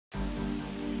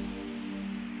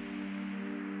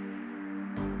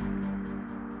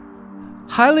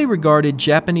Highly regarded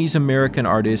Japanese-American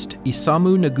artist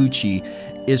Isamu Noguchi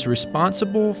is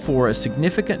responsible for a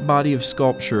significant body of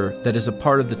sculpture that is a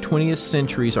part of the 20th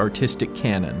century's artistic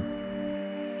canon.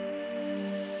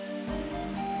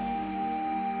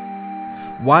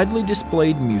 Widely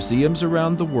displayed in museums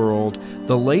around the world,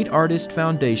 the Late Artist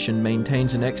Foundation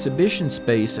maintains an exhibition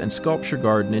space and sculpture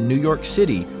garden in New York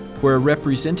City where a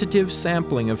representative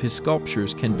sampling of his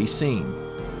sculptures can be seen.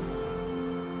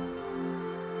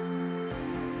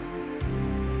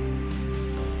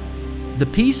 The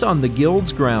piece on the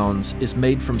Guild's grounds is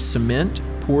made from cement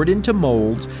poured into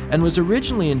molds and was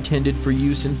originally intended for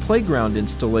use in playground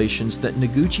installations that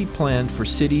Noguchi planned for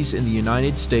cities in the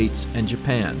United States and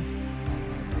Japan.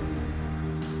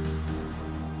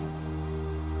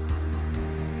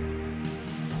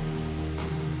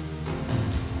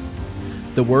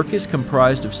 The work is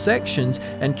comprised of sections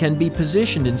and can be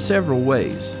positioned in several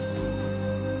ways.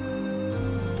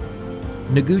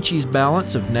 Noguchi's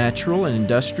balance of natural and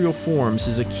industrial forms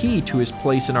is a key to his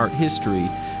place in art history,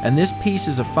 and this piece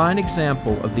is a fine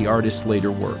example of the artist's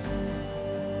later work.